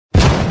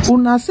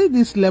Una say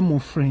this lemon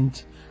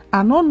friend,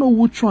 I don't know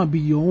which one be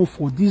your own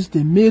for this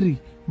the Mary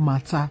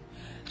matter.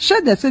 Shey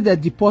they say they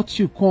deport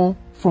you come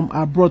from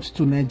abroad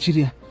to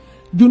Nigeria.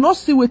 Do not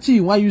see what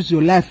you want use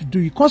your life do.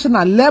 You cause a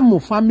lemon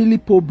family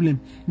problem.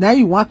 Now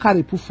you want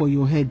carry put for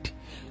your head.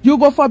 You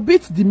go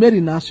forbid the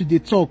Mary now so they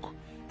talk.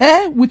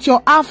 With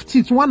your half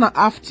teeth,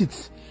 1.5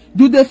 teeth.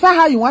 Do they find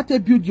how you want to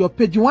build your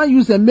page? You want to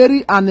use a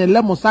Mary and a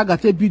lemon saga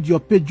to build your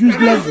page?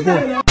 Useless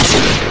boy.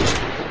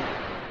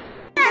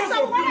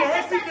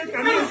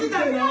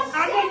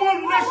 I don't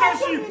want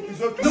relationship.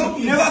 It's okay. No,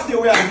 you never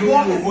tell where I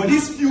know you. For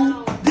these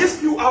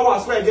few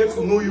hours where I get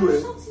to know you,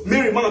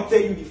 Mary man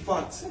tell you the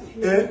fact.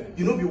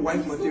 You know be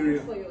wife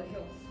material.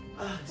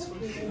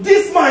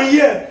 This man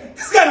here,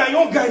 this guy na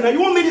young guy. Now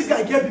you want me this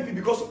guy get BP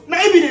because now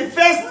he be the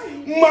first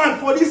man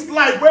for this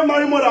life where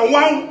marry more than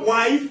one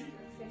wife.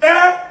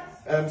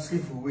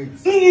 Skillful, wait.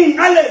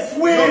 Alex,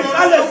 wait. No,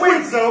 Alex,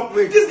 wait now.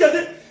 Wait. This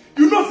guy,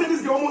 you know, say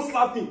this guy almost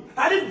slapped me.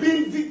 I didn't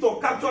being Victor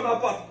captured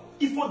that part.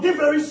 If I they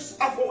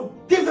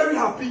very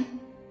happy.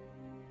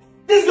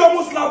 This guy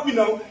almost slapped me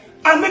now.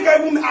 I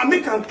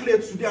make him clear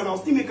today, and I'll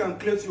still make him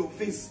clear to your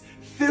face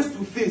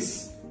to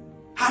face.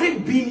 Had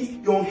it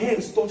been your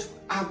hands touched,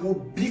 I will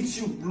beat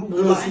you blue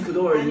black.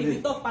 Don't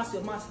worry.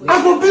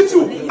 I will beat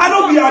you. I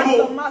don't be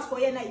able.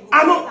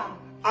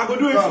 I go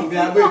do it.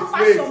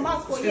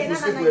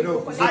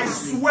 I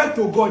swear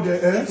to God,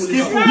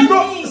 Skillful. You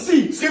know,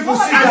 see, Skillful,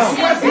 sit down. I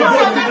swear to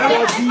God, I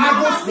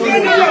go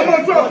stand there. I'm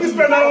not trying to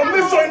spend. I'll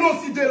make sure you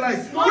don't see daylight.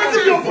 What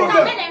is your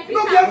problem?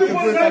 Don't be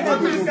everybody like to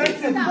do this kind of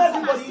thing.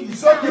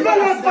 You know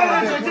what's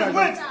balance?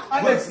 Wait,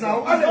 Alex,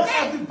 now.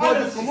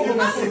 Alex, come on,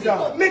 sit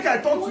down. Make I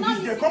talk to this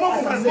girl. Come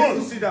on, my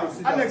son. Sit down.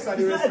 Alex, I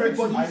respect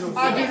you.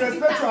 I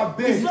respect you. I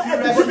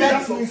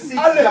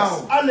beg.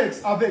 Alex,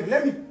 I beg.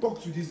 Let me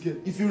talk to this girl.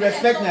 If you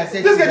respect me, I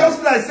say. This guy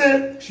just feel like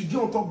saying she did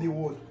on top of the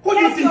wall. Who do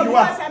you think you are?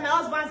 My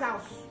husband's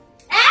house.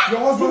 Your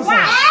husband's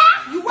house.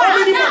 You How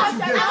many months you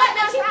get? 1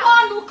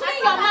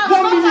 minute.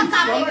 You're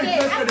not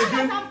interested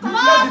again. You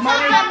left the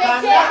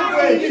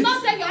marriage. You don't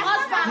say your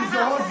husband. He's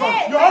your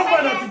husband. Your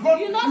husband that you got.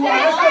 You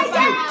arrested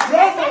today.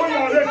 Your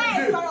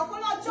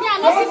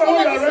husband when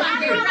you arrested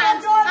today.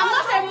 I'm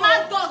not a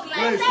mad dog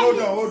like that.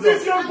 Hold on. This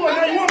young boy,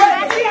 now you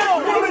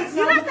want me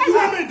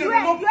to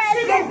develop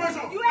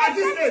pressure. At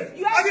this age,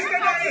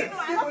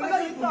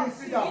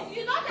 sit down.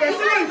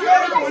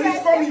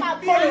 Police coming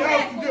out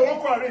today,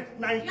 walk around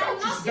 9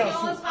 cats to sit down.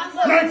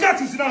 9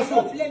 cats to sit down.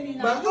 So,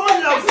 but no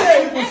one has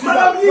said you sit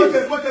down.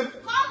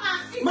 Come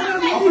and sit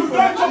down.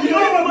 You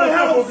don't want my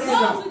help for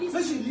granted.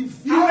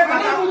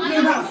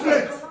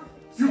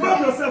 You got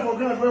yourself for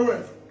granted very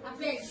well.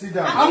 Sit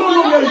down. I don't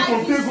know where you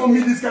can take on me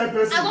this kind of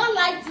person. I don't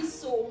like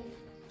this so.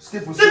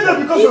 Sit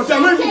down because you're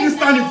saying when you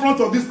stand in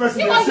front of this person,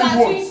 you're saying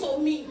what?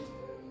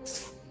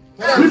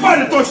 Before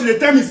they touch, they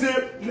tell me, say,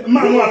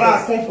 man, no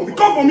allow come for me.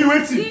 Come for me,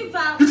 waiting.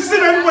 You see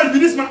everybody be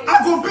this man,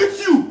 I go beat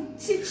you.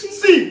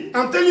 See,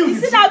 I'm telling you.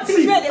 Yes, I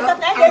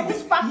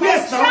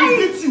will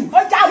beat you. You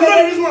know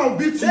the reason why I will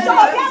beat you. You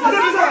know the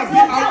reason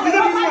why I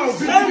will beat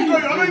you.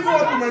 You're not even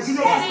up to my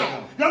junior sister.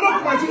 You're not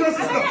to my junior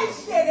sister.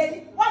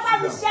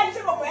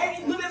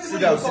 Sit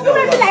down. I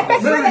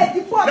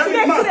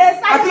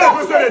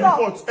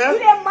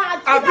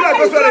feel like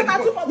person at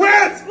the deport. Wait! I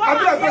feel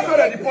like person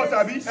at the deport,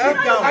 Abi. I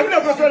feel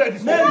like person at the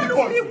deport.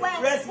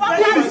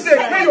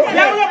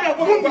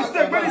 One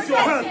mistake, when it's your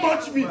hand,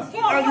 touch me,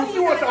 and you see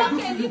what I do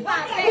to you.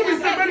 One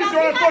mistake, when it's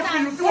your hand, touch me,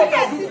 you see what I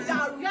do to you.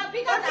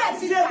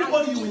 See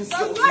everybody you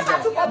insult.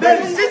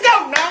 Mary, sit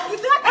down now.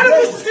 I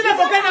don't need to sit there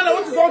for crying out.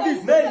 What is all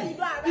this? Mary,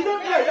 you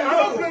don't play. I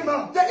don't play,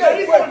 man.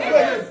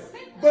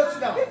 Go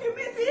sit down.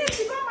 If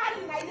you don't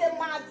marry like them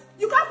mad,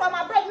 you come from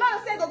my bread,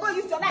 not say go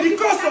use your life.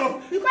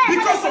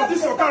 Because of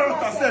this your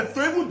character self, to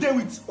even deal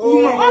with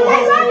woman. To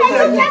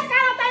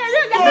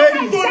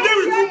deal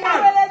with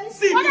woman.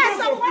 See, because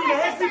of you,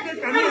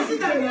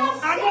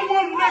 I don't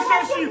want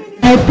relationship.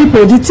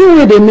 People, the thing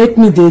where they make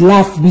me they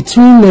laugh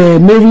between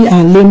Mary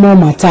and Lemon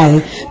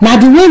matter. Now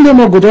the way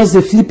Lemon go just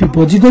the flippy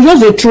body, go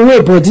just the throw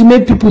away body,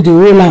 make people they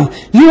roll out.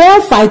 You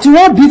won't fight, you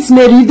won't beat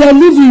Mary. If they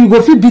leave you, you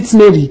go feel beat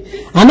Mary.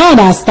 I don't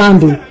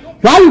understand though.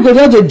 Why you go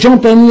just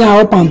jump anyhow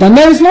up and down?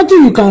 There is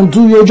nothing you can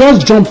do. You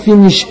just jump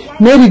finish.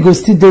 Mary go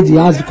still dey the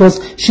house because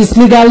she's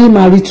legally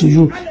married to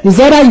you. Is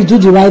either you do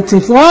the right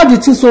thing. For all the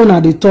things so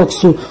una they talk,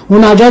 so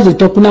una just they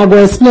talk, una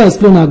go explain,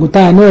 una go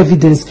tell, no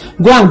evidence.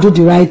 Go and do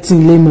the right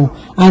thing, Lemon,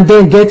 and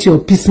then get your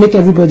peace. Make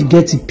everybody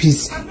get a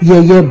peace.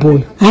 Yeah,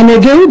 boy. And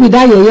again, with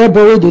that yeah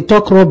boy, they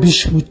talk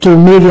rubbish to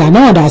Mary. I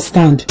don't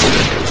understand.